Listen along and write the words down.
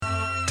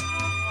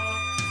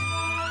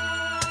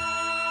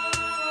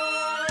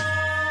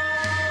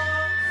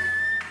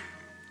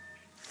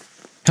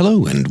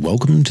Hello and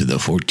welcome to the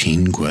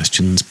 14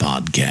 Questions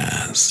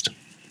Podcast.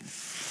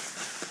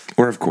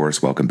 Or, of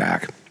course, welcome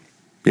back.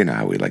 You know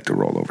how we like to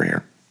roll over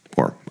here.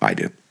 Or I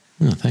do.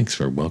 Well, thanks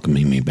for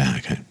welcoming me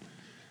back.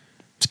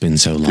 It's been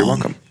so long. You're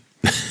welcome.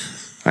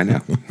 I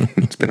know.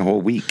 It's been a whole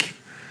week.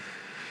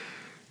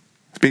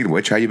 Speaking of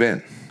which, how you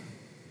been?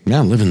 Yeah,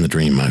 living the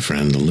dream, my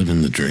friend.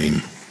 Living the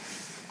dream.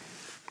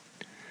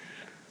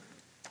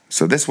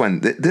 So this one,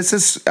 this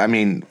is,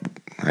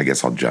 I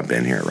guess I'll jump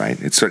in here, right?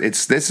 This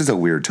is a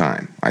weird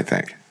time, I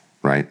think,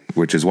 right?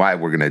 Which is why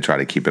we're going to try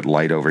to keep it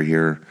light over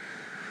here.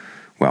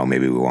 Well,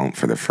 maybe we won't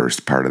for the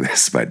first part of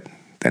this, but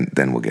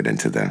then we'll get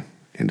into the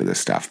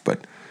stuff.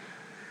 But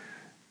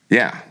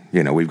yeah,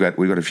 we've got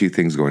a few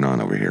things going on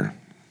over here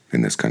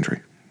in this country.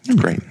 It's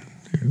great.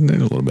 A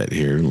little bit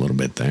here, a little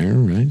bit there,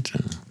 right?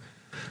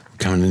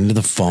 Coming into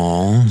the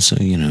fall, so,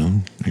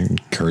 they're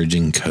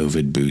encouraging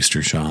COVID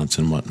booster shots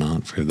and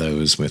whatnot for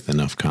those with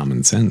enough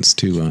common sense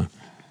to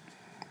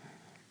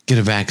get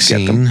a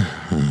vaccine.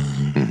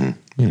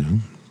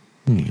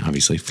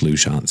 Obviously flu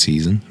shot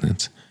season.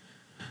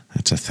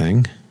 That's a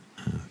thing.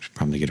 Should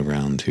probably get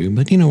around to,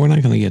 but we're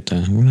not going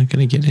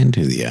to get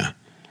into the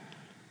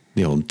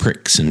old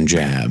pricks and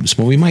jabs.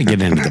 Well, we might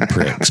get into the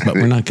pricks, but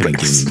we're not going to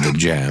get into the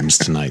jabs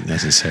tonight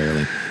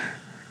necessarily.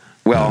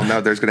 Well, no,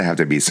 there's going to have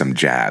to be some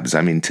jabs.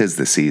 I mean, 'tis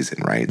the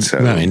season, right? So,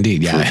 no,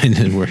 indeed, yeah.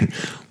 And we're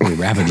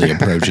rapidly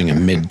approaching a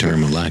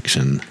midterm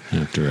election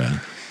after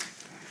a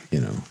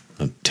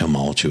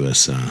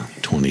tumultuous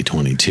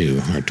 2022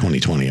 or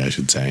 2020, I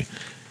should say.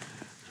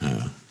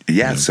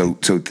 So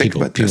think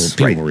about this.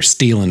 People were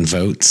stealing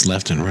votes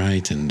left and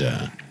right,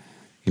 and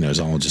it's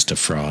all just a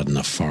fraud and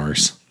a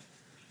farce.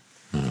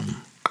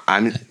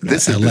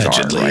 This is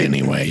allegedly bizarre, right?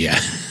 Anyway, yeah.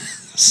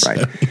 So,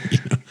 right.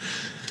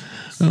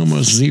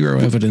 Almost zero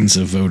evidence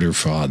of voter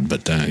fraud,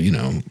 but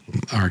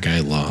our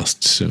guy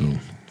lost, so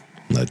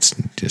let's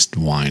just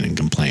whine and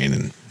complain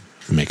and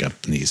make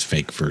up these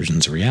fake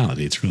versions of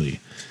reality. It's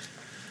really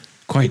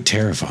quite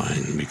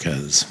terrifying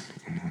because,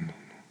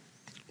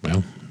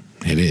 well,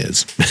 it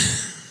is.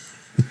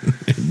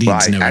 It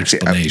needs no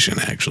explanation,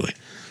 actually.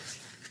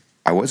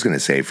 I was going to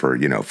say for,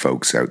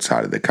 folks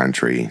outside of the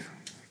country,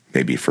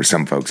 maybe for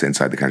some folks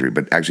inside the country,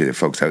 but actually the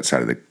folks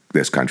outside of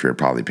this country are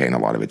probably paying a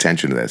lot of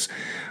attention to this.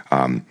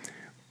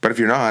 But if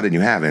you're not and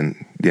you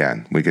haven't,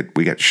 yeah, we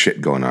got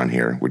shit going on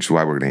here, which is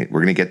why we're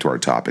gonna get to our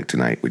topic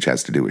tonight, which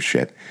has to do with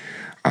shit.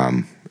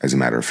 As a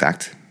matter of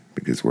fact,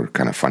 because we're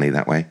kind of funny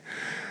that way.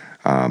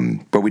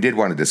 But we did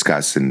want to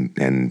discuss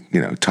and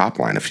top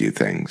line a few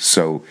things.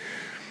 So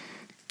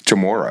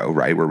tomorrow,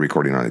 right, we're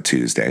recording on a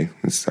Tuesday.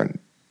 It's a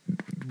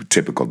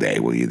typical day.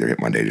 We'll either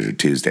hit Mondays or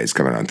Tuesdays.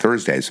 Coming on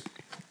Thursdays,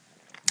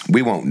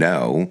 we won't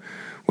know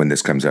when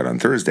this comes out on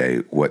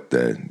Thursday what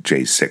the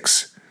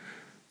J6.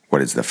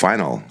 What is the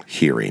final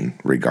hearing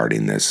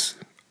regarding this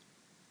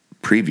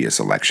previous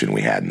election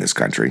we had in this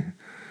country?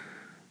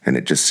 And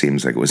it just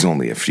seems like it was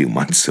only a few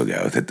months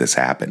ago that this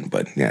happened.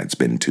 But yeah, it's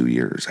been 2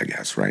 years, I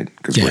guess, right?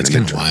 Yeah, it's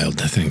kind of wild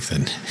to think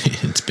that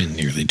it's been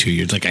nearly 2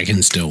 years. Like, I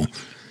can still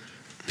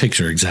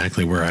picture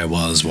exactly where I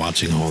was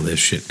watching all this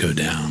shit go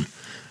down.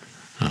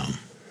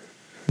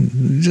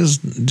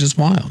 Just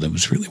wild. It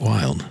was really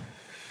wild.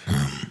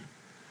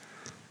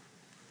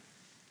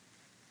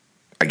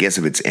 I guess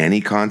if it's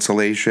any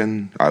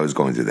consolation, I was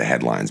going through the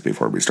headlines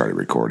before we started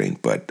recording,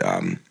 but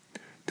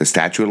the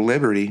Statue of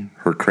Liberty,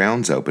 her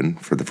crown's open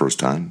for the first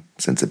time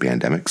since the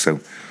pandemic. So,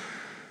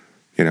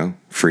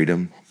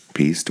 freedom,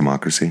 peace,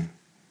 democracy.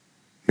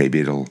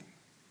 Maybe we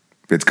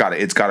got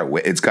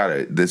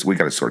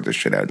to sort this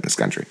shit out in this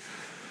country.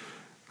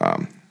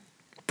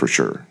 For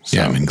sure. So,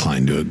 yeah, I'm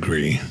inclined to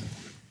agree.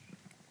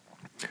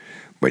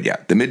 But yeah,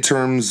 the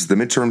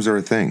midterms are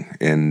a thing,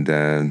 and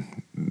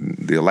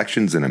the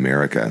elections in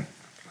America.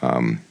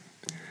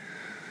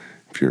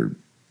 If you're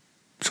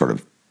sort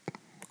of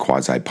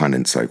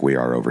quasi-pundits like we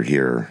are over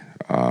here,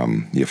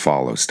 you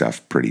follow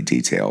stuff pretty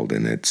detailed,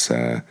 and it's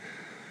they're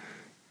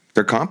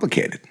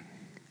complicated.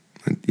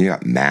 You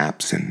got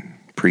maps and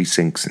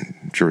precincts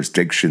and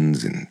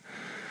jurisdictions and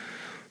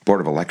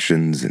Board of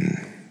Elections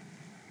and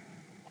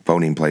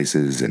voting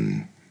places,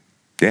 and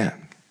yeah.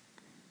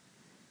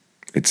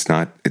 It's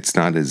not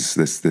as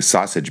this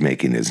sausage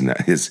making is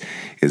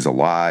a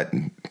lot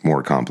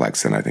more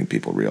complex than I think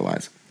people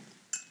realize.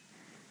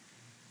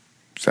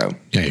 So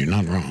yeah, you're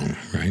not wrong,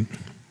 right?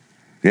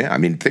 Yeah,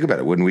 think about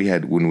it. When we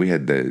had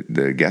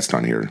the guest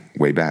on here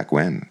way back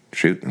when,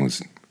 it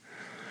was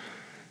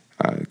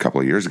a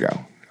couple of years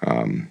ago,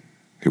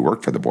 who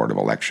worked for the Board of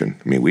Election.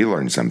 We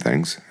learned some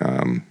things.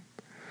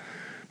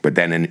 But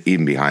then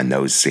even behind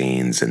those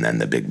scenes, and then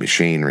the big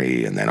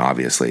machinery, and then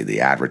obviously the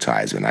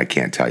advertisement, I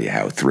can't tell you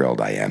how thrilled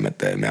I am at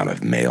the amount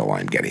of mail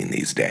I'm getting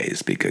these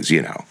days because,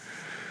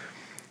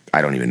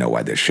 I don't even know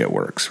why this shit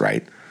works,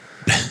 right?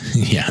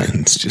 Yeah,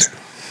 it's just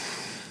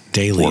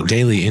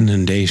daily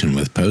inundation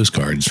with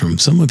postcards from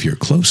some of your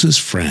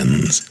closest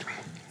friends.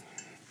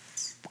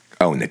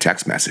 Oh, and the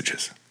text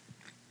messages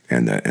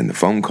and the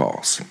phone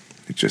calls.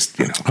 It just,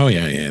 Oh,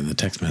 yeah, the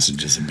text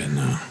messages have been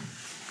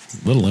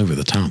a little over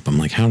the top. I'm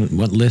like,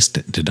 what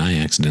list did I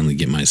accidentally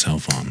get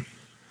myself on?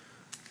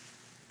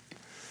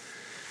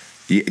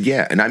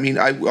 Yeah, and I mean,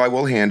 I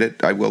will hand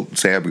it. I will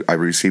say I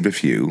received a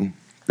few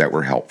that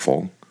were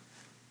helpful,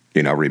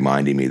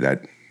 reminding me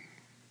that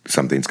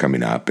something's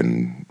coming up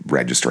and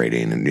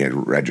registering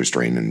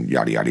and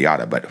yada, yada,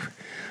 yada. But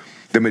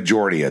the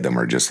majority of them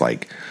are just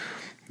like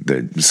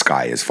the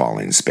sky is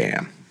falling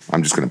spam.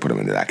 I'm just going to put them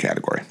into that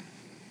category.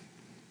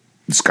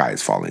 The sky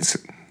is falling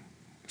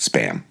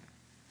spam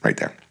right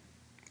there.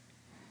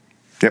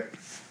 Yep.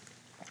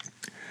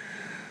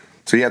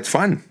 So, yeah, it's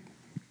fun.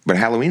 But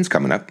Halloween's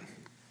coming up.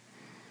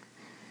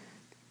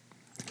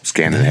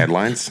 Scanning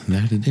headlines.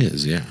 That it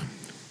is, yeah.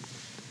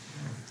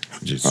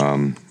 Which is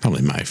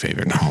probably my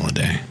favorite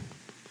holiday.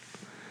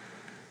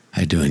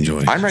 I do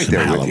enjoy I'm right some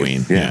there Halloween.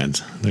 With you. Yeah.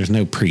 There's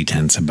no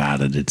pretense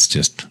about it. It's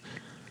just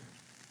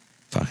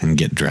fucking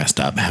get dressed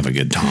up, have a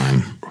good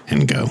time,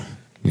 and go,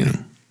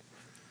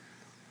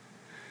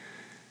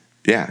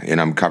 Yeah, and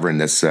I'm covering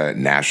this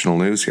national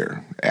news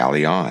here.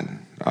 Allianz,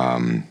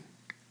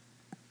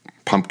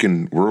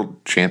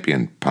 world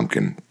champion,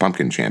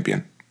 pumpkin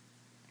champion.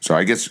 So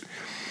I guess,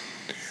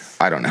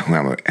 I don't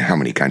know how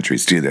many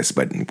countries do this,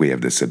 but we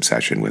have this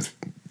obsession with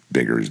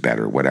bigger is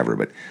better, whatever.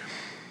 But,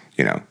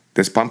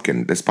 this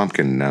pumpkin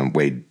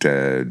weighed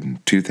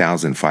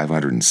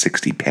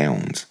 2,560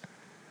 pounds.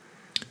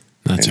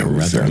 That's a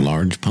rather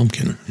large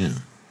pumpkin, yeah.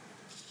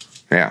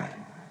 Yeah.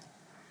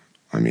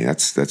 I mean,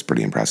 that's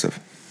pretty impressive.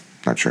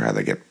 Not sure how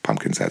they get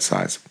pumpkins that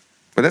size.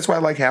 But that's why I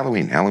like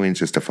Halloween. Halloween's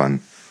just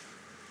definitely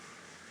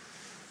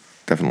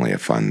a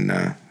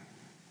fun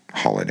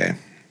holiday.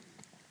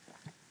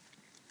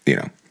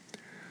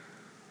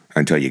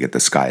 Until you get the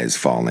sky is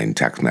falling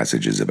text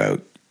messages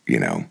about,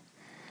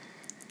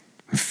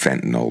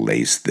 fentanyl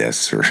laced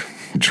this or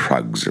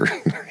drugs or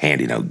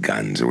handing out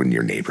guns or in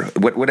your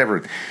neighborhood,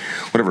 whatever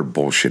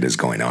bullshit is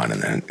going on in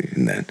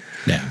that.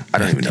 Yeah, I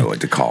don't even know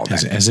what to call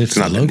that. As if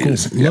the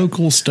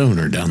local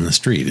stoner down the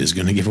street is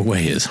going to give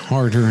away his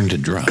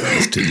hard-earned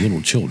drugs to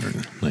little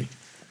children. Like,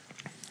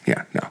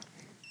 yeah, no.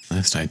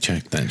 Last I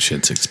checked, that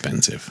shit's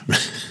expensive.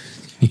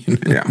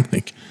 Yeah.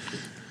 Like,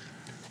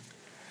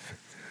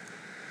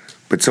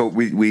 but so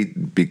we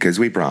because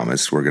we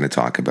promised we're going to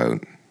talk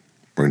about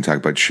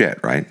shit,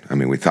 right? I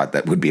mean, we thought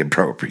that would be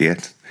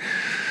appropriate,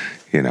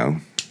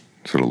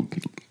 sort of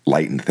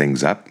lighten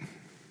things up,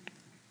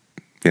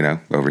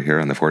 over here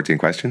on the 14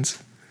 questions.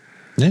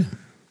 Yeah.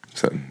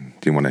 So, do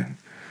you want to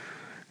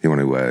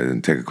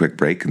take a quick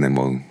break and then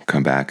we'll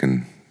come back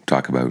and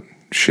talk about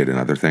shit and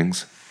other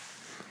things?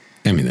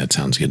 I mean, that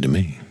sounds good to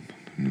me.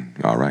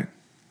 All right.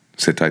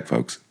 Sit tight,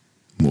 folks.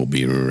 We'll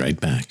be right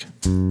back.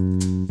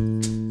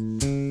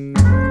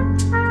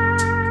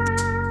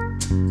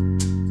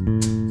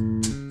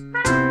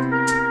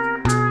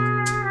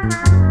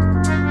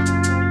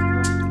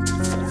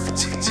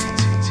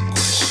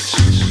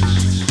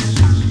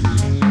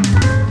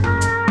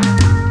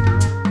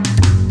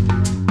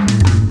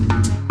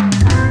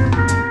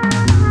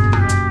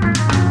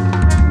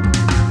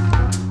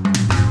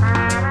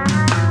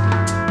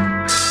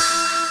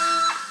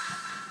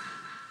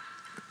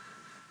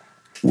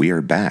 We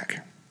are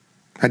back.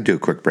 I'd do a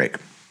quick break.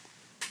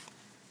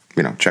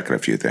 Check out a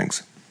few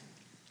things.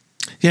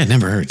 Yeah, it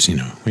never hurts,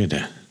 We had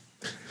to.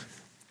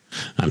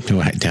 I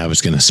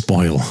was going to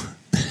spoil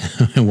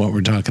what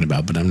we're talking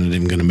about, but I'm not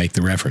even going to make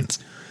the reference.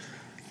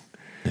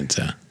 It's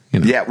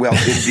Yeah, well,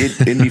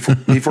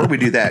 before we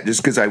do that,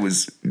 just because I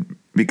was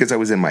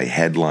in my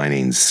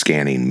headlining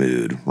scanning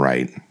mood,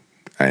 right?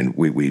 And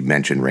we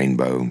mentioned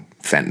rainbow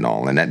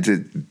fentanyl, and that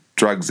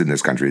drugs in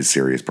this country is a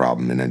serious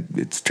problem, and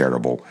it's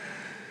terrible.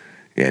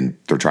 And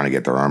they're trying to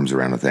get their arms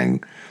around the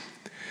thing.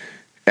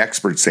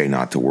 Experts say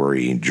not to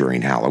worry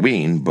during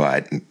Halloween,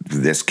 but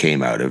this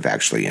came out of,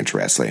 actually,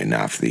 interestingly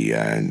enough,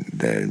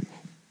 the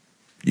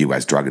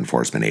U.S. Drug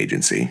Enforcement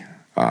Agency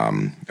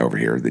over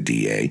here, the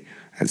DEA,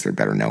 as they're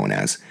better known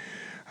as,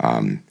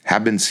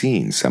 have been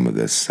seeing some of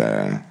this,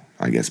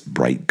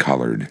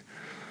 bright-colored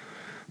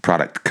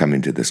product come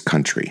into this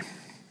country.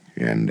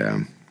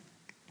 And,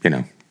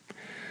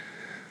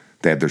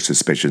 they have their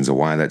suspicions of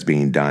why that's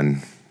being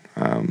done.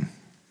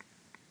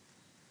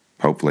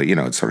 Hopefully,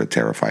 it sort of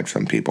terrified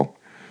some people.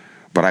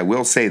 But I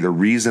will say the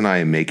reason I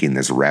am making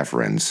this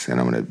reference, and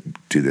I'm going to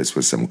do this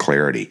with some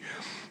clarity,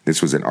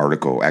 this was an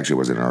article, actually it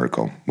wasn't an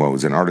article. Well, it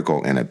was an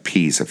article and a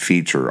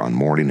feature on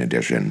Morning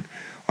Edition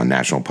on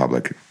National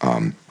Public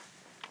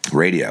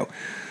Radio.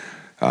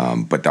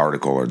 But the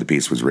article or the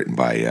piece was written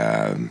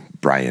by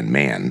Brian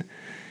Mann.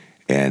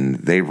 And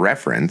they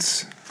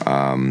reference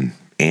Ann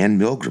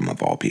Milgram,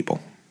 of all people,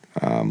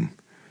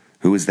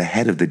 who is the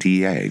head of the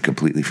DEA. I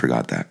completely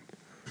forgot that.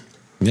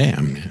 Yeah,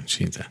 I mean,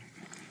 she's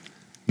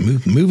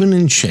moving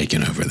and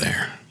shaking over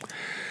there.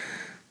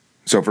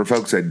 So for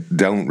folks that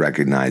don't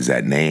recognize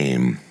that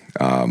name,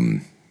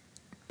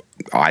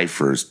 I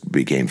first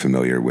became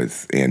familiar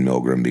with Ann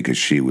Milgram because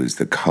she was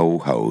the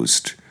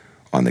co-host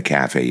on the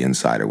Cafe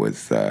Insider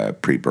with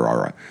Preet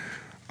Bharara.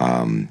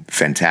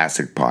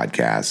 Fantastic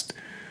podcast.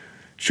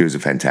 She was a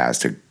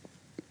fantastic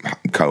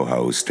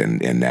co-host,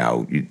 and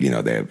now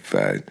they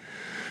have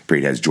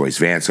Preet has Joyce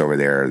Vance over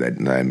there that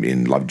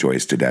love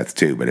Joyce to death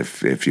too. But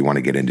if you want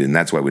to get into, and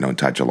that's why we don't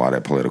touch a lot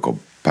of political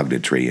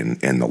punditry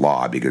in the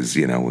law, because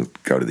we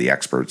go to the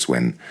experts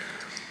when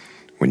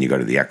you go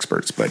to the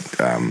experts. But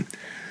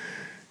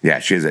yeah,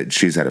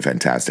 she's had a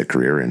fantastic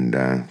career,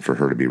 and for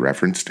her to be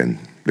referenced, and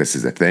this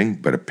is a thing.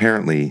 But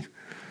apparently,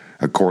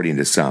 according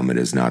to some,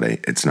 it's not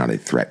a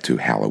threat to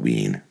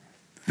Halloween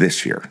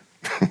this year.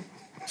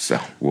 So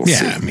we'll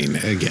see. Yeah, I mean,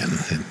 again,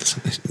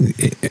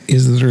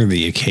 is there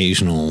the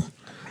occasional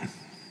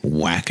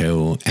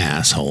wacko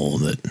asshole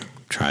that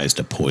tries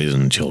to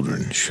poison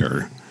children?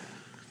 Sure.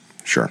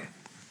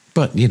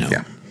 But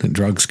the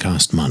drugs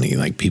cost money.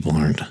 Like, people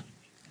aren't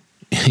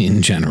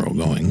in general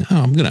going,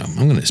 oh, I'm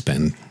gonna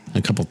spend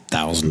a couple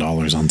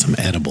 $1,000s on some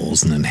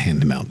edibles and then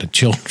hand them out to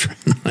children.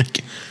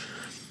 Like,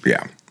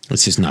 yeah,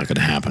 it's just not going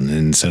to happen.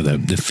 And so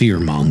the fear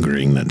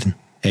mongering that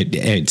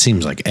it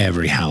seems like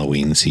every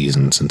Halloween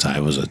season since I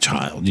was a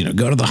child,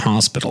 go to the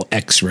hospital,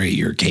 X-ray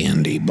your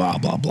candy, blah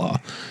blah blah.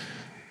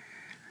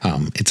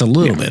 It's a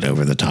little bit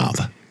over the top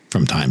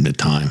from time to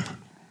time.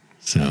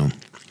 So,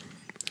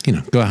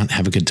 go out and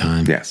have a good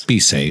time. Yes. Be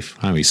safe.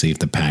 Obviously, if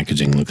the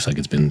packaging looks like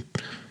it's been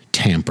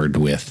tampered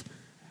with,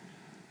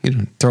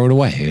 throw it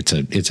away. It's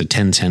a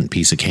 10-cent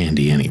piece of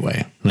candy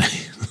anyway.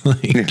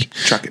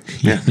 Chuck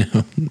it. Yeah.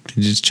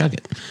 Just chuck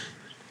it.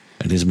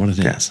 It is what it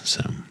is.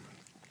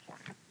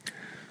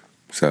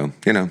 So,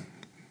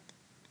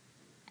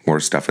 more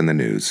stuff in the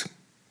news.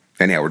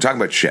 And yeah, we're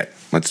talking about shit.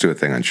 Let's do a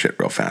thing on shit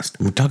real fast.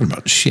 We're talking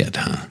about shit,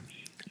 huh?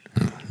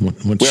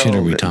 What shit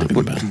are we talking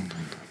about?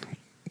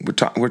 We're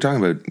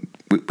talking about,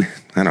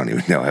 I don't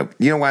even know.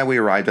 You know why we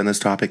arrived on this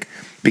topic?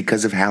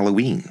 Because of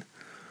Halloween.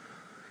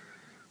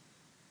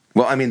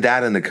 Well, I mean,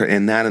 that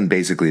and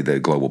basically the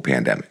global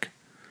pandemic.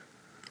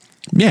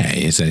 Yeah,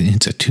 it's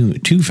a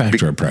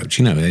two-factor approach.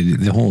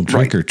 The whole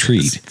trick or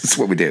treat. That's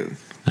what we do.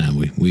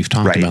 We've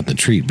talked about the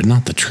treat, but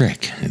not the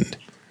trick. And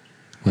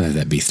whether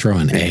that be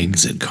throwing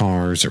eggs at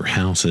cars or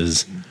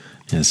houses,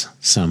 as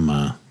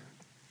some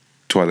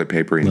toilet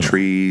papering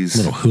trees,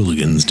 little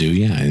hooligans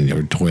do,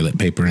 or toilet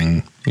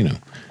papering,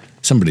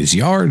 somebody's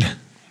yard.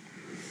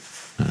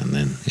 And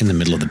then in the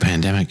middle of the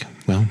pandemic,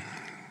 well,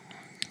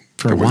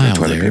 for a while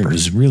there, it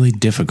was really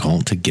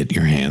difficult to get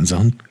your hands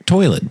on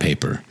toilet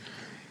paper.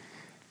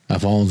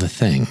 Of all the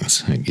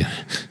things,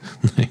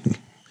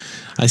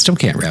 I still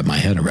can't wrap my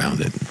head around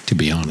it, to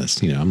be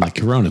honest. I'm like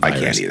coronavirus. I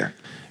can't either.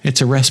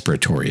 It's a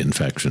respiratory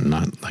infection,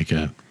 not like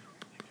a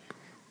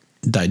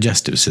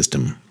digestive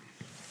system.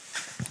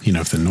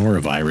 If the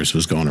norovirus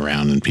was going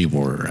around and people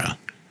were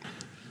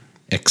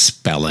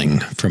expelling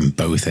from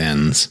both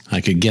ends,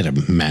 I could get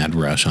a mad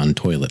rush on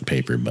toilet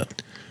paper,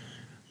 but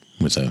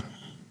with a,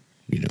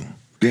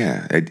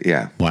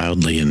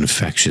 wildly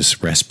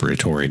infectious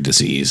respiratory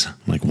disease.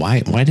 Like, why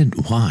did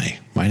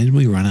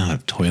we run out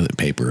of toilet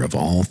paper of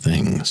all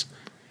things?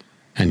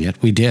 And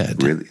yet we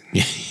did. Really?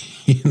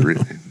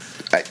 Really?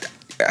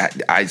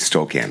 I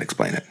still can't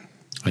explain it.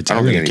 I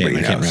can't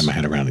wrap my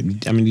head around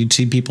it. I mean, you'd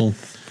see people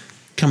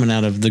coming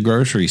out of the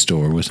grocery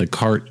store with a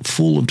cart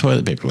full of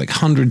toilet paper, like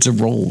hundreds of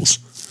rolls.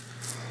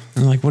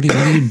 And like, what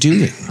are you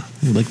doing?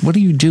 Like, what are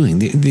you doing?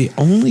 The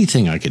only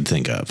thing I could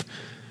think of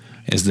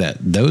is that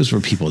those were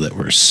people that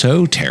were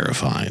so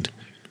terrified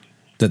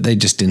that they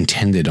just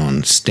intended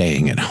on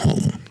staying at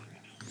home.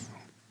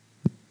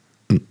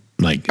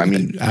 Like, I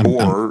mean, I'm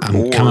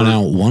coming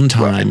out one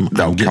time,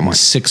 I'm getting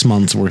 6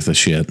 months worth of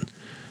shit,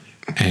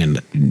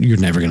 and you're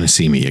never going to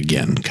see me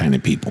again kind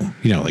of people.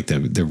 Like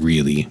the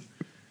really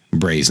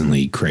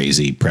brazenly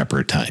crazy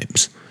prepper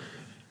types.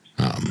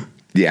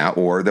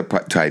 Or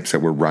the types that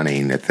were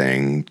running a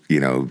thing,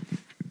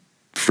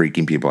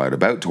 freaking people out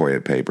about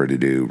toilet paper to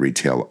do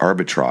retail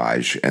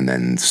arbitrage and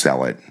then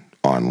sell it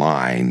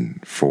online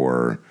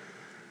for,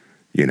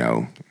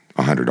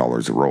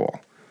 $100 a roll.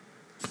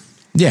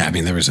 Yeah, I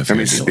mean, there was a fair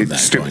deal of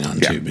that going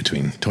on too,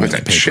 between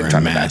toilet paper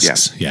and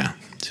masks.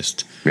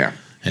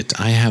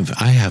 I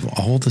have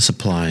all the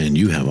supply and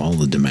you have all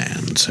the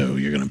demand, so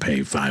you're going to pay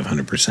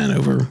 500%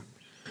 over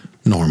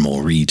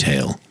normal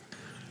retail.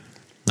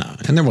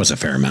 And there was a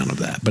fair amount of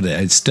that, but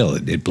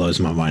it blows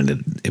my mind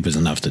that it was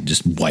enough to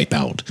just wipe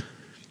out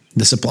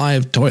the supply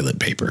of toilet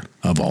paper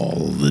of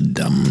all the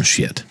dumb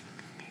shit.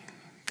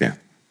 Yeah,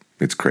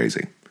 it's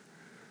crazy.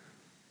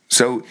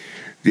 So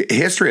the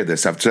history of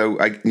this stuff. So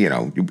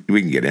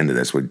we can get into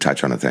this. We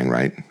touch on a thing,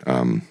 right?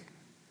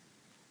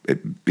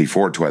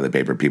 Before toilet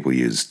paper, people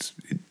used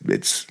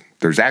there's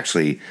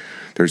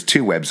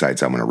two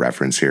websites I'm going to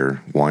reference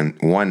here. One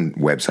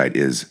website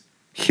is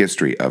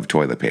History of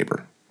Toilet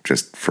Paper,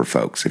 just for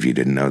folks. If you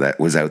didn't know that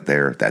was out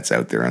there, that's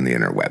out there on the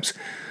interwebs.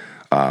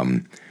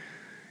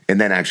 And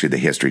then actually the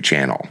History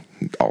Channel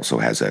also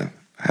has a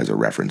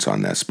reference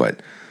on this, but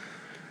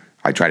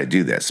I try to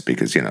do this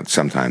because,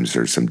 sometimes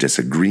there's some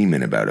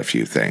disagreement about a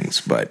few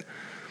things, but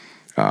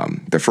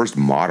the first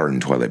modern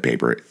toilet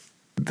paper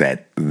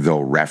that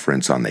they'll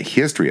reference on the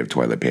history of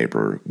toilet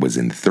paper was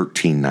in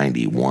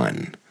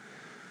 1391,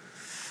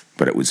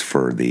 but it was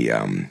for the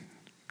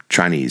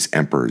Chinese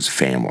emperor's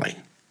family.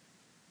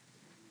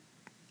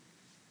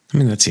 I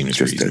mean, that seems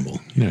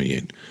reasonable.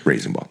 You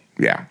reasonable,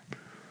 yeah.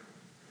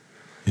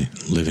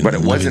 Living, but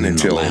it wasn't in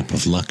until the lap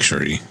of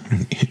luxury.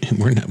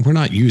 We're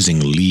not using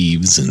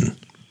leaves and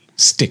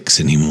sticks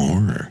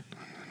anymore.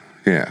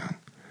 Yeah.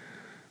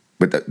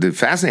 But the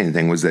fascinating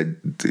thing was that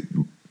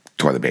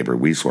toilet paper,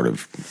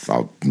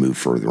 I'll move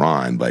further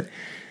on, but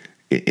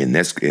in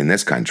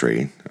this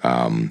country,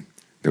 there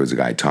was a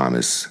guy,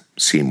 Thomas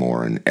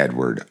Seymour and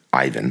Edward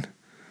Ivan,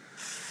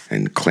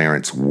 and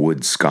Clarence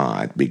Wood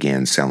Scott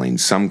began selling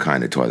some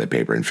kind of toilet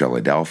paper in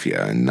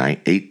Philadelphia in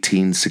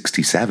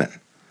 1867.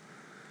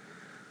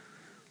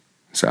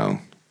 So,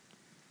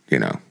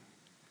 and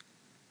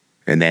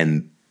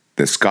then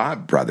the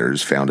Scott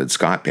brothers founded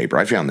Scott Paper.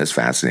 I found this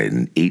fascinating.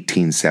 In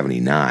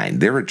 1879,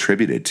 they're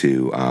attributed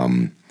to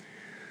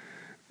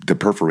the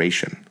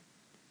perforation.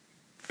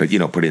 But,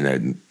 putting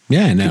the...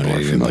 Yeah, I know.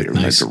 Like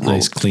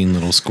nice clean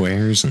little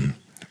squares. And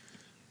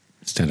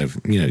instead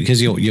of, because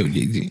you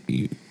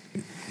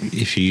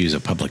if you use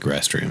a public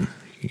restroom,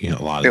 a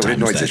lot of times... It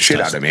annoys the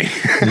shit out of me.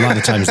 A lot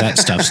of times that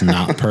stuff's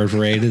not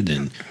perforated,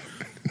 and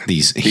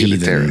these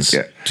heathens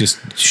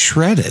just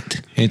shred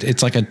it.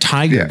 It's like a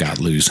tiger got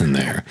loose in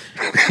there.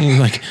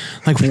 Like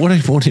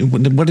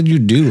what did you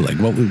do? Like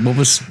what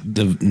was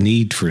the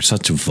need for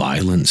such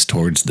violence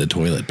towards the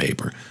toilet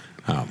paper?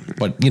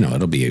 But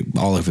it'll be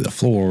all over the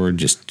floor,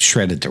 just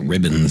shredded to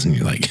ribbons, and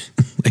you're like,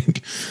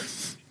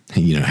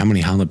 how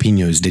many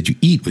jalapenos did you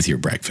eat with your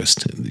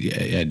breakfast?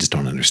 I just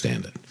don't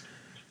understand it.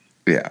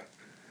 Yeah,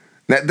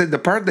 the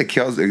part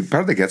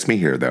that gets me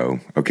here, though.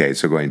 Okay,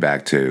 so going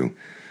back to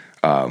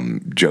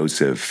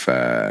Joseph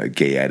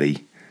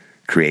Gayeti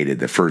created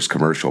the first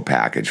commercial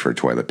package for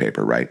toilet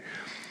paper, right?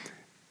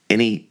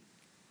 And he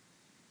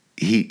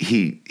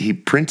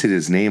printed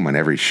his name on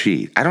every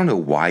sheet. I don't know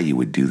why you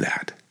would do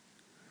that.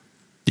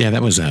 Yeah,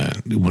 that was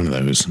one of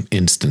those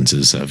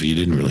instances of you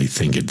didn't really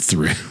think it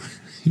through.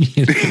 Do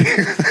you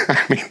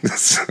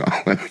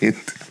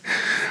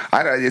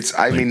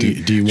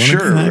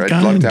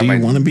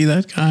want to be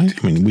that guy?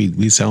 I mean,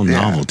 we sell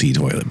novelty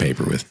toilet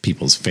paper with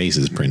people's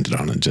faces printed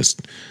on it,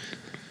 just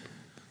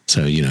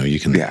so you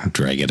can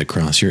drag it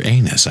across your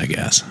anus, I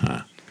guess,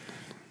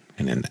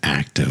 in an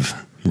act of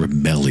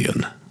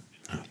rebellion.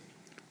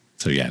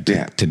 So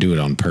to do it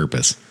on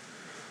purpose.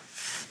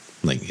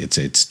 Like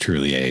it's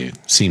truly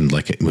seemed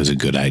like it was a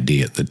good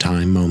idea at the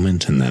time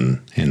moment, and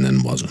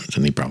then wasn't.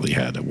 And he probably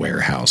had a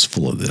warehouse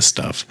full of this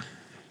stuff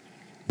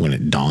when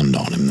it dawned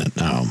on him that,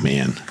 oh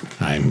man,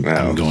 I'm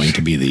going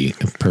to be the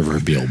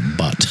proverbial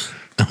butt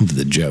of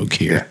the joke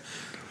here.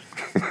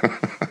 Yeah.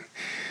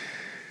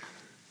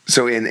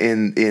 So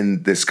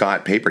in the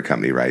Scott Paper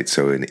Company, right?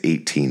 So in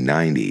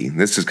 1890,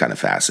 this is kind of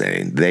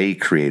fascinating. They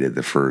created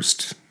the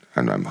first,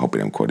 and I'm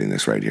hoping I'm quoting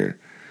this right here,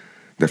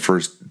 the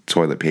first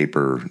toilet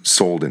paper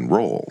sold in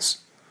rolls.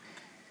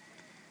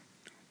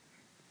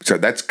 So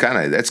that's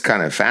kind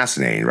of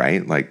fascinating,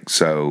 right? Like,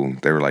 so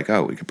they were like,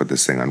 oh, we could put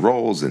this thing on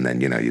rolls, and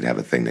then you'd have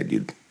a thing that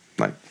you'd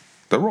like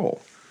the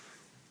roll.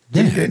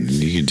 Yeah, and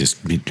you could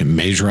just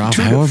measure off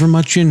however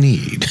much you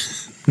need,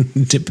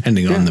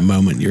 depending on the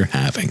moment you're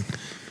having.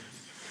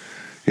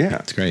 Yeah,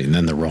 it's great. And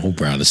then the roll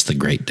brought us the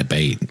great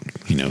debate.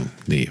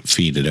 They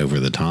feed it over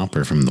the top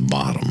or from the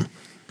bottom.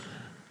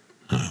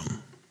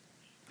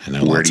 I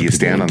know where do you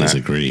stand on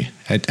disagree.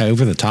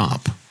 Over the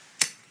top.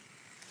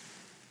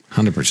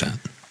 100%.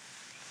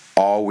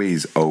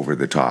 Always over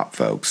the top,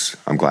 folks.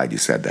 I'm glad you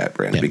said that,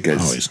 Brandon,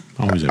 because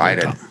always over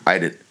the top. I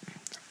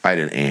had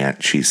an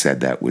aunt. She said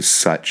that with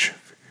such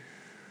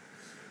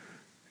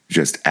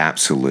just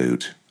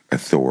absolute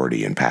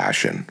authority and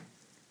passion,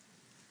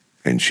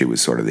 and she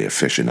was sort of the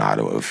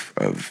aficionado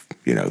of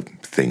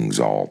things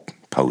all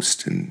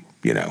post and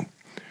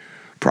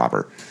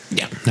proper.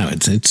 Yeah, no,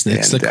 it's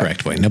the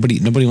correct way.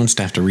 Nobody wants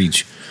to have to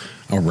reach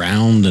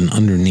around and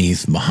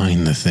underneath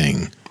behind the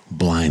thing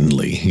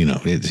blindly.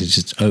 It's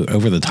just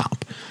over the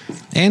top.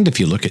 And if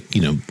you look at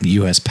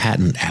U.S.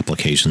 patent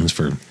applications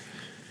for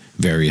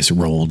various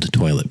rolled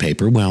toilet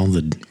paper, well,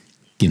 the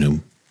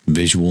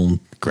visual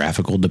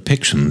graphical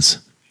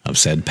depictions of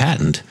said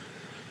patent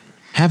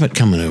have it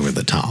coming over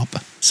the top.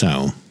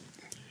 So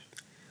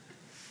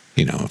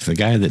if the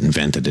guy that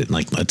invented it,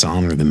 let's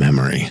honor the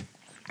memory.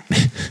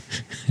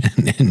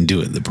 and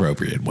do it the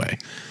appropriate way,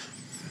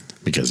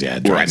 because it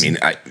just drives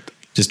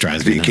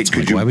me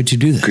nuts. Why would you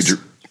do this?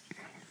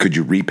 Could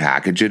you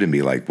repackage it and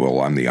be like,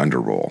 well, I'm the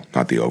underroll,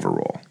 not the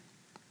overroll?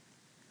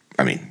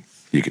 I mean,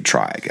 you could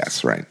try, I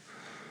guess, right?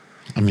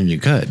 I mean, you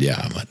could,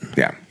 yeah, but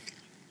yeah.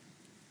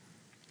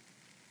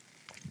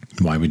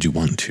 Why would you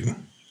want to?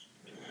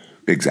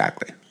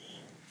 Exactly.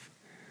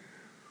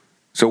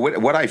 So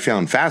what I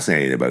found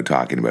fascinating about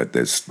talking about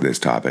this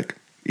topic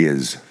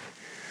is,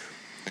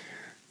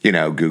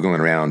 Googling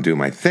around, doing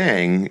my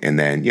thing, and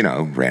then,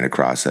 ran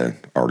across an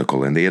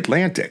article in The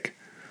Atlantic.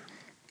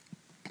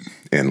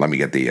 And let me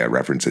get the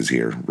references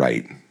here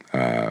right.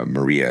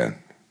 Maria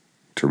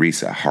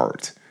Teresa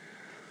Hart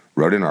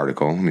wrote an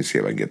article. Let me see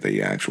if I can get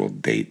the actual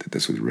date that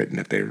this was written,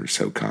 if they were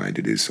so kind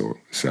to do so.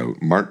 So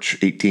March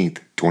 18th,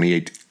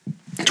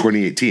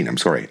 2018. I'm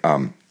sorry.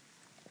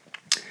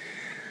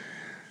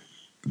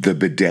 The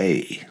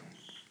bidet.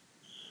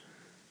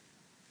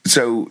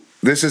 So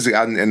this is,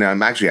 and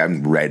I'm actually, I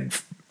haven't read.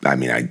 I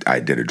mean, I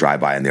did a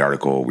drive-by in the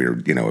article. We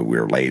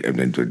were late. I've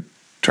been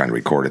trying to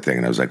record a thing,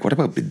 and I was like, what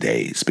about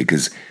bidets?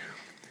 Because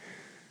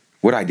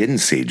what I didn't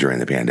see during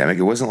the pandemic,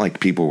 it wasn't like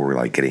people were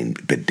like getting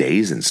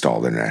bidets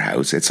installed in their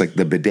house. It's like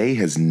the bidet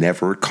has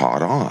never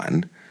caught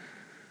on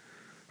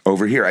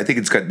over here. I think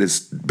it's got this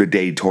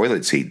bidet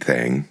toilet seat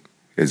thing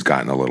has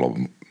gotten a little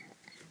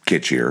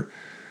kitschier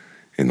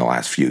in the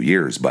last few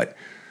years, but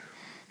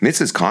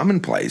this is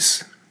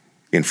commonplace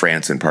in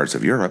France and parts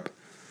of Europe,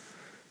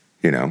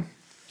 And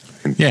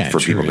for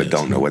people that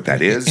don't know what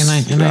that is.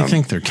 And I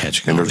think they're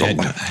catching on.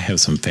 I have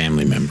some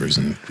family members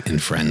and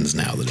friends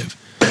now that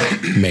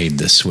have made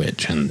the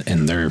switch, and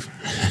they're,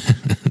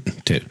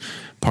 to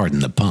pardon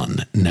the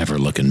pun, never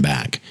looking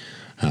back.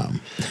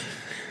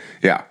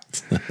 Yeah.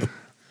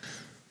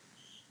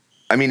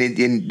 I mean,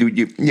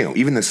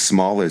 even the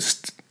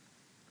smallest,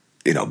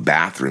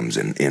 bathrooms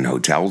in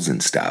hotels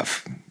and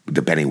stuff,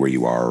 depending where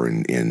you are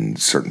in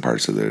certain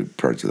parts of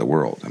the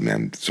world. I mean,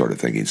 I'm sort of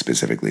thinking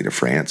specifically to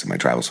France in my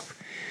travels.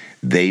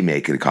 They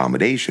make an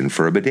accommodation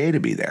for a bidet to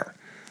be there.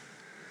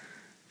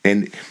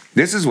 And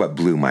this is what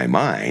blew my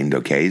mind,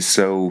 okay?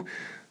 So,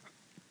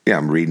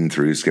 I'm reading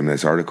through, skimming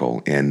this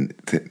article, and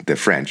the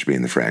French,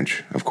 being the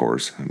French, of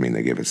course, I mean,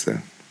 they give us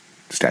the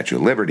Statue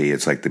of Liberty.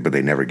 It's like, but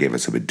they never gave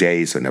us a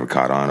bidet, so it never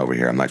caught on over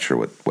here. I'm not sure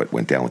what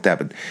went down with that,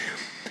 but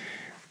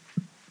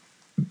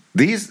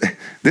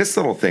this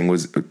little thing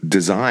was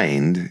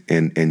designed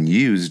and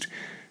used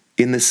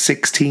in the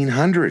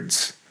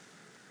 1600s.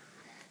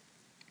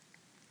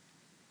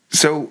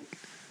 So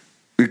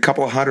a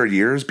couple of 100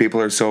 years, people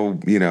are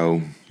still,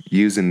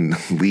 using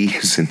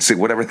leaves and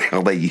whatever the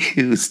hell they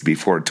used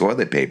before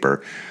toilet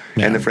paper.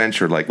 Yeah. And the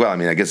French are like, well, I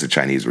mean, I guess the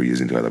Chinese were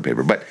using toilet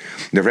paper, but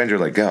the French are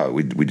like, oh,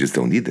 we just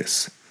don't need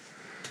this.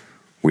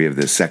 We have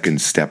the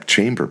second step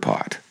chamber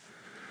pot.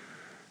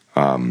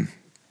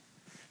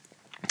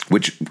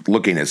 Which,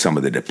 looking at some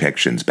of the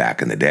depictions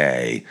back in the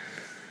day,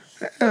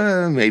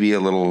 maybe a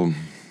little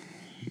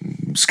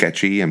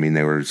sketchy. I mean,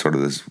 they were sort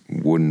of this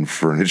wooden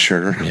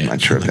furniture. Yeah. I'm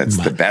not sure if that's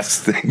the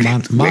best thing.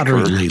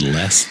 Moderately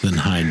less than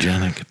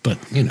hygienic, but,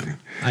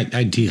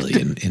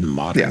 ideally in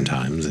modern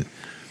times, it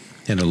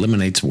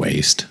eliminates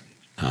waste.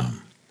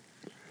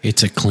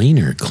 It's a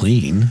cleaner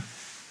clean.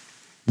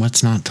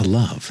 What's not to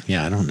love?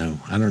 Yeah, I don't know.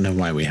 I don't know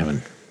why we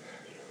haven't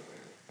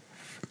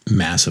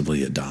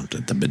massively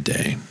adopted the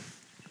bidet.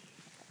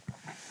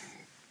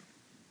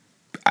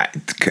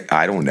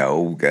 I don't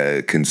know,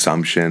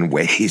 consumption,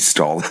 waste,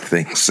 all the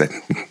things that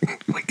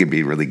we can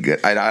be really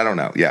good. I don't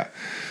know. Yeah.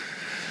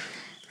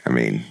 I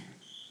mean,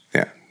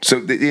 yeah. So,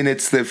 and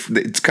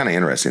it's kind of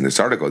interesting. This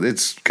article,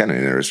 it's kind of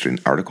an interesting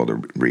article to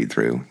read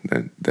through.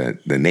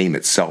 The name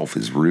itself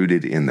is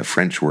rooted in the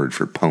French word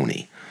for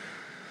pony.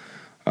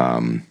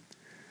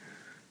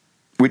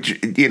 Which,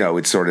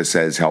 it sort of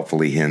says,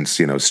 helpfully hints,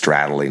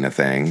 straddling a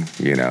thing,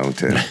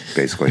 to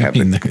basically have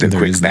the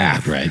quick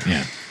bath. Right,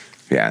 yeah.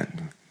 Yeah.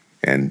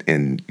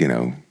 And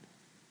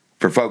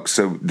for folks,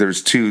 so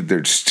there's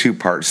two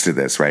parts to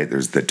this, right?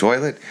 There's the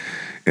toilet,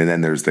 and then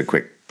there's the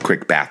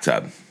quick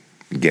bathtub.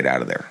 Get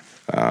out of there.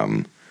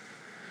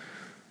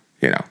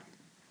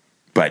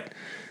 But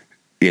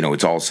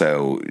it's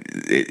also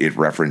it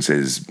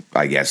references,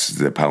 I guess,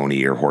 the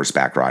pony or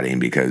horseback riding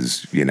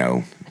because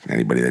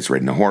anybody that's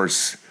ridden a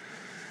horse,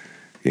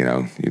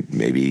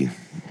 maybe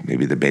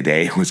the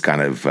bidet was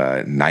kind of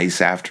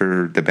nice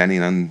after,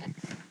 depending on,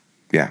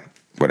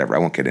 whatever. I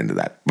won't get into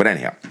that. But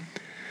anyhow,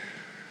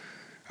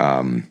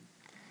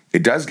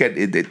 it does get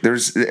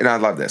there's, and I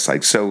love this.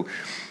 Like, so,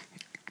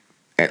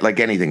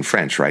 like anything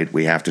French, right?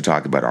 We have to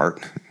talk about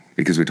art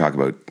because we talk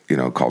about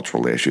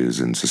cultural issues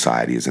and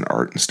societies and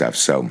art and stuff.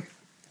 So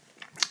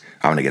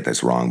I want to get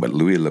this wrong, but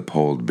Louis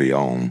Leopold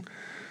Bion,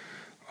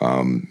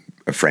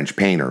 a French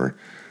painter,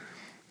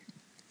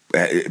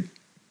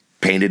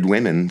 painted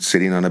women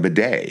sitting on a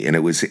bidet, and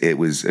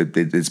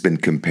it's been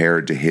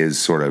compared to his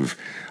sort of,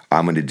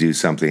 I'm going to do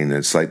something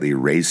that's slightly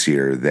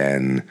racier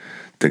than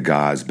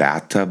Degas'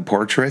 bathtub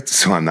portraits.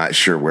 So I'm not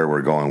sure where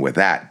we're going with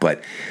that,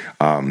 but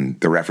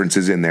the reference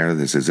is in there.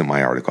 This isn't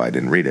my article. I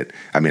didn't read it.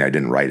 I mean, I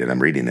didn't write it.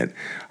 I'm reading it.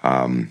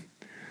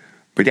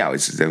 But yeah,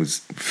 it was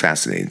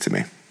fascinating to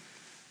me.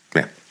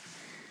 Yeah,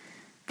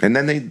 and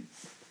then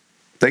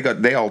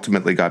they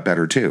ultimately got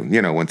better too.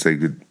 Once they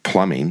did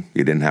plumbing,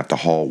 you didn't have to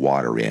haul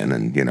water in,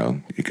 and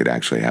you could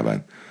actually have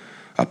a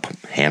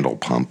handle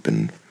pump,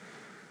 and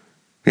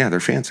yeah,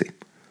 they're fancy.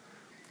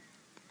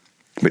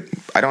 But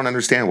I don't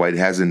understand why it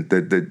hasn't.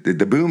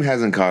 The boom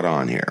hasn't caught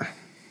on here.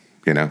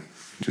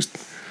 Just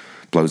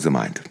blows the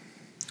mind.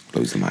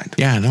 Blows the mind.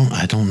 Yeah,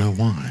 I don't know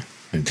why.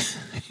 It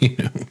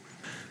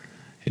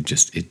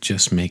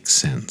just makes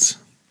sense.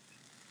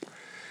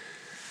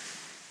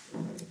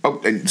 Oh,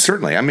 and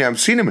certainly. I mean, I've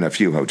seen them in a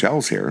few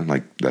hotels here,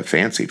 like the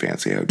fancy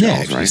hotels.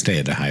 Yeah, if right? you stay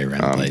at a higher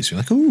end place, you're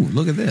like, ooh,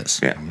 look at this.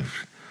 Yeah,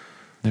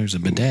 there's a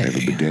bidet. They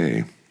have a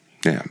bidet.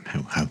 Yeah.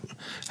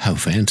 How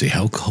fancy?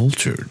 How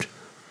cultured?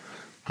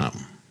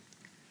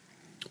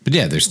 But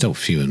yeah, there's still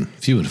few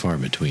and far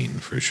between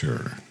for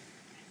sure.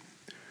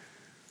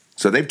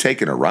 So they've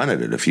taken a run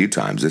at it a few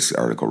times. This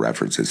article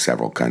references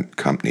several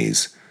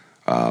companies.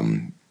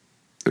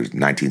 There's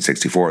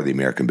 1964, the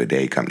American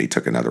Bidet Company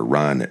took another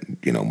run at,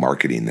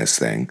 marketing this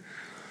thing.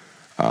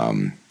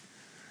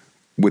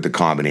 With the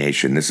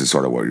combination, this is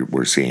sort of what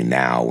we're seeing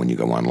now when you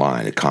go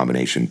online, a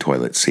combination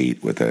toilet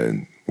seat with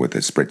a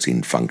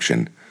spritzing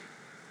function.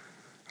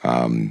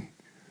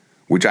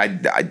 Which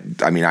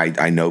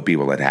I know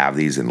people that have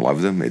these and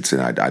love them.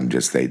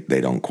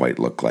 They don't quite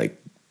look like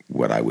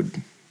what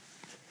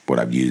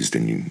I've used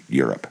in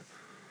Europe.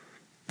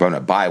 If I'm going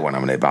to buy one,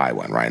 I'm going to buy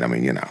one, right?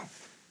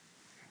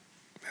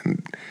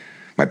 And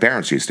my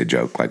parents used to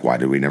joke, like, why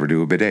did we never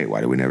do a bidet?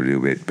 Why do we never do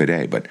a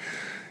bidet? But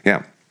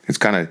yeah, it's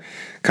kind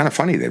of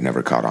funny they've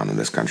never caught on in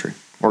this country.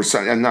 Or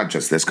and not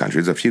just this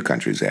country. There's a few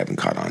countries they haven't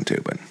caught on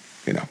to, but,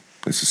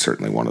 this is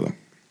certainly one of them.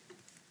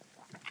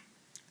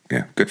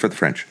 Yeah, good for the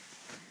French.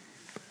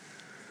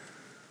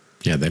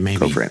 Yeah, they may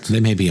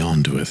be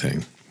on to a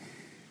thing.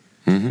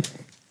 Mm-hmm.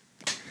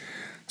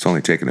 It's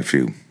only taken a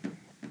few,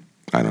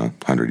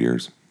 100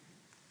 years.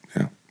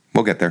 Yeah,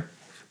 we'll get there.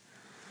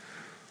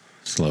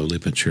 Slowly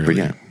but surely,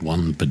 yeah.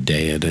 One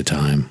bidet at a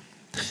time.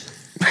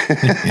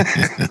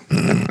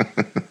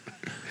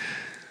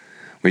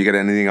 Well, you got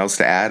anything else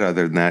to add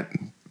other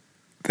than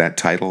that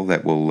title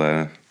that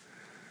we'll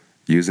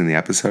use in the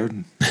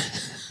episode?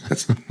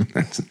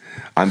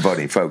 I'm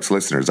voting, folks,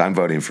 listeners. I'm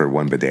voting for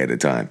one bidet at a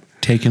time.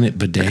 Taking it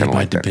bidet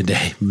by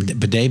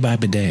bidet by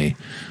bidet.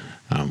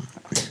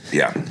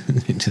 Yeah.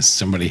 Just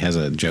somebody has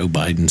a Joe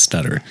Biden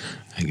stutter,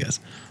 I guess.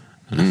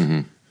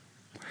 Mm-hmm.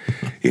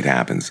 It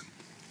happens.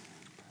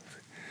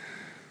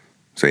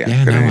 So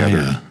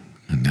yeah,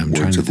 I'm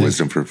words of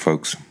wisdom for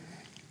folks.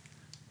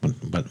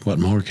 But what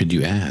more could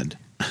you add?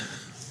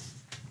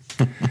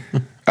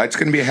 It's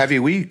going to be a heavy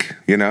week.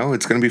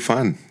 It's going to be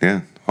fun.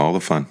 Yeah, all the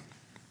fun.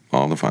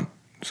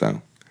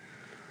 So,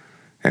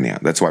 anyhow,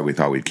 that's why we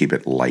thought we'd keep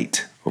it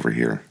light over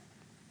here.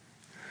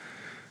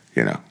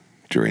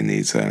 During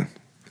these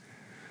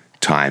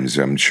times,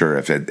 I'm sure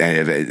if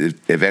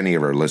any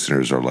of our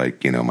listeners are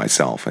like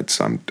myself,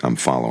 I'm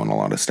following a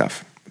lot of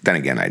stuff. But then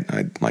again,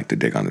 I'd like to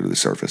dig under the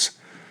surface,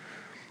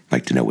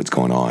 like to know what's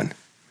going on.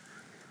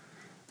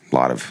 A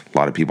lot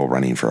of people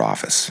running for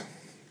office,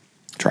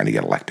 trying to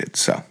get elected.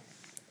 So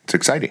it's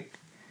exciting.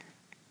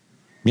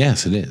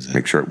 Yes, it is.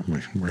 Make sure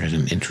we're at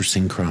an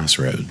interesting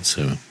crossroads.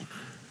 So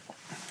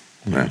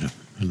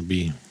it'll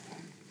be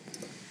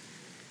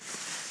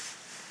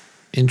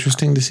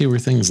interesting to see where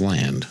things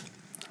land.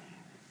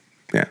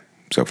 Yeah.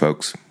 So,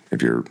 folks,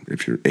 if you're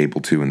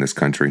able to in this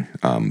country,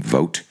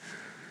 vote.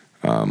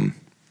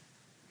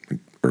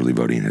 Early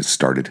voting has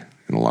started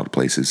in a lot of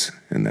places,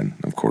 and then,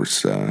 of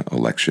course,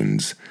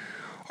 elections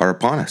are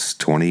upon us.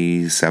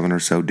 27 or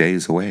so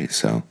days away.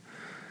 So,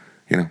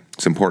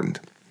 it's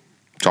important.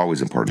 It's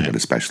always important, but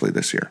especially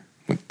this year.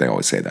 They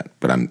always say that,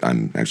 but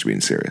I'm actually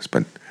being serious.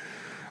 But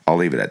I'll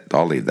leave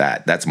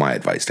that. That's my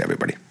advice to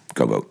everybody.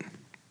 Go vote.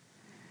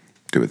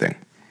 Do a thing.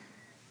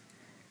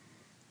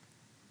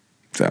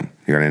 So,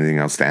 you got anything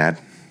else to add?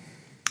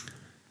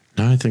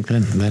 No, I think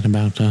that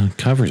about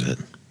covers it.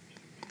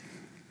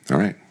 All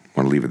right.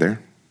 Want to leave it there?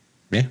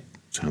 Yeah,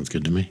 sounds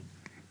good to me.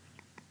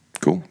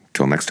 Cool.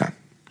 Till next time.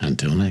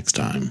 Until next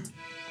time.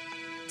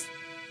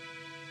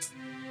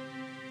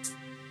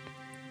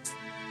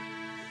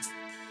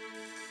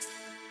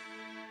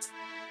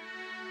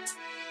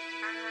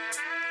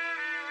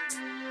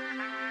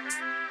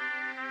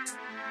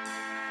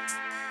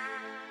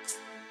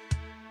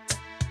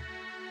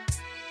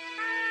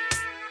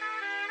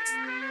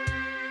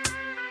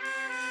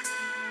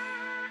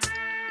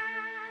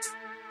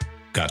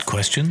 Got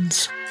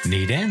questions?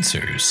 Need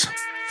answers?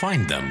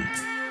 Find them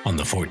on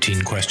the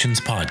 14 Questions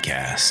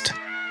Podcast.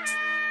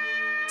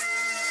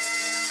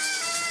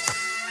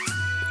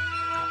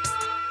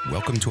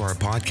 Welcome to our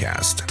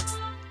podcast,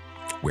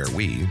 where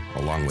we,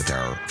 along with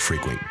our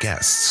frequent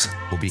guests,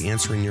 will be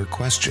answering your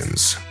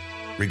questions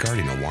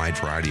regarding a wide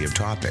variety of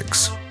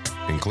topics,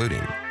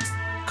 including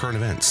current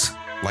events,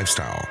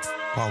 lifestyle,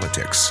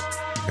 politics,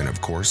 and of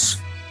course,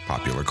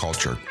 popular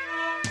culture.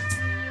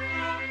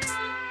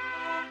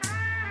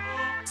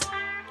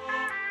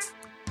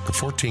 The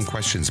 14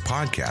 Questions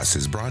Podcast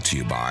is brought to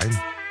you by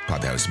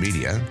Podhouse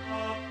Media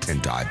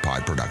and Dive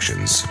Pod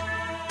Productions.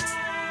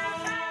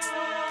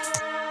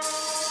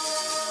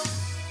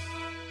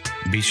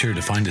 Be sure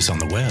to find us on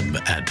the web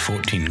at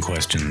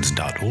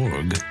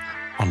 14questions.org,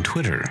 on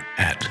Twitter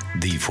at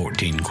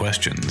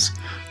The14Questions.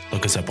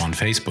 Look us up on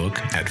Facebook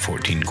at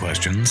 14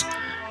 Questions,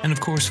 and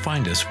of course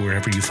find us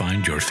wherever you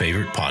find your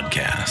favorite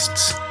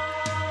podcasts.